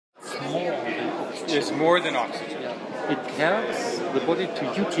Is more than oxygen. Yeah. It helps the body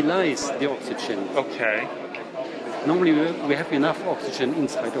to utilize the oxygen. Okay. Normally we have enough oxygen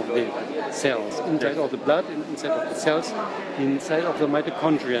inside of the cells, inside of the blood, inside of the cells, inside of the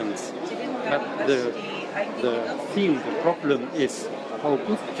mitochondrions. But the problem is how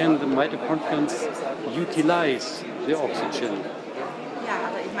good can the mitochondrions utilize the oxygen.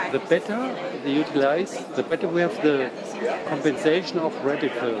 The better they utilize, the better we have the compensation of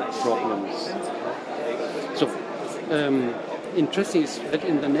radical problems. So, interesting is that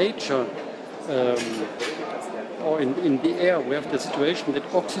in the nature or in the air, we have the situation that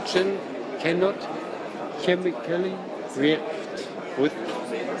oxygen cannot chemically react with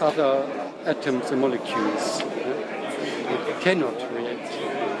other atoms and molecules. It cannot react.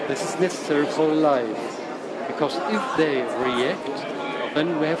 This is necessary for life, because if they react,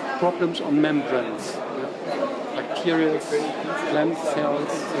 then we have problems on membranes. Bacteria, plant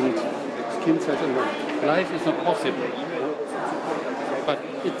cells, and skin cells, and life is not possible. But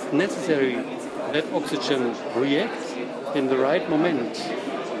it's necessary that oxygen reacts in the right moment,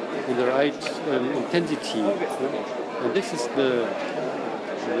 in the right intensity. And this is the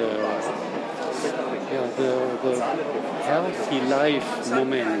healthy life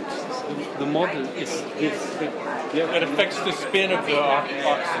moment. The model is this. It affects the spin of the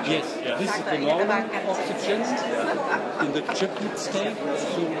oxygen. Yes, yeah. This is the normal oxygen in the triplet state.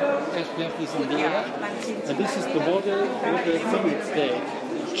 So as we have this in the air, and this is the model with the fluid state.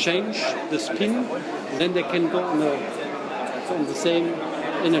 Change the spin, and then they can go on the same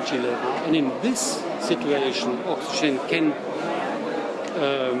energy level. And in this situation, oxygen can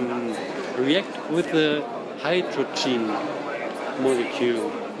react with the hydrogen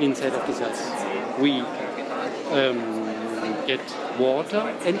molecule inside of the cells. We get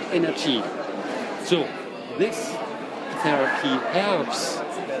water and energy. So this therapy helps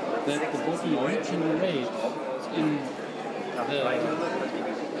that the body regenerates in the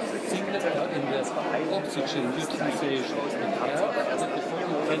oxygen utilization. It helps that the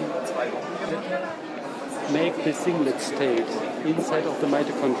body can make the singlet state inside of the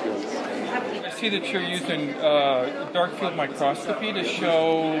mitochondria. I see that you're using dark field microscopy to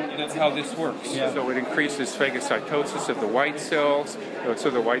show how this works. Yeah. So it increases phagocytosis of the white cells, so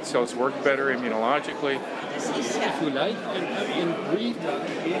the white cells work better immunologically. If you like, and breathe,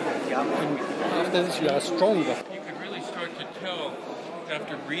 and after this you are stronger. You can really start to tell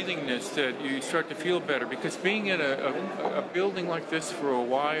after breathing this that you start to feel better, because being in a building like this for a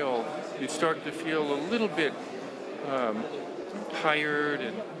while, you start to feel a little bit tired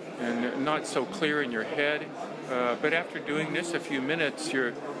and not so clear in your head. But after doing this a few minutes,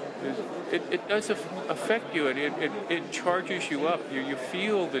 it does affect you, and it charges you up. You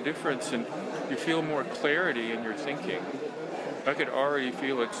feel the difference, and you feel more clarity in your thinking. I could already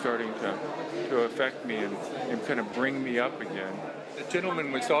feel it starting to affect me and kind of bring me up again. The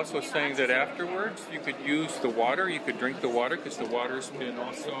gentleman was also saying that afterwards you could use the water, you could drink the water, because the water's been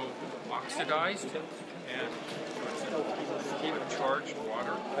also oxidized, and it's a charged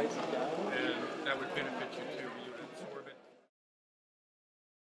water, and that would benefit you too.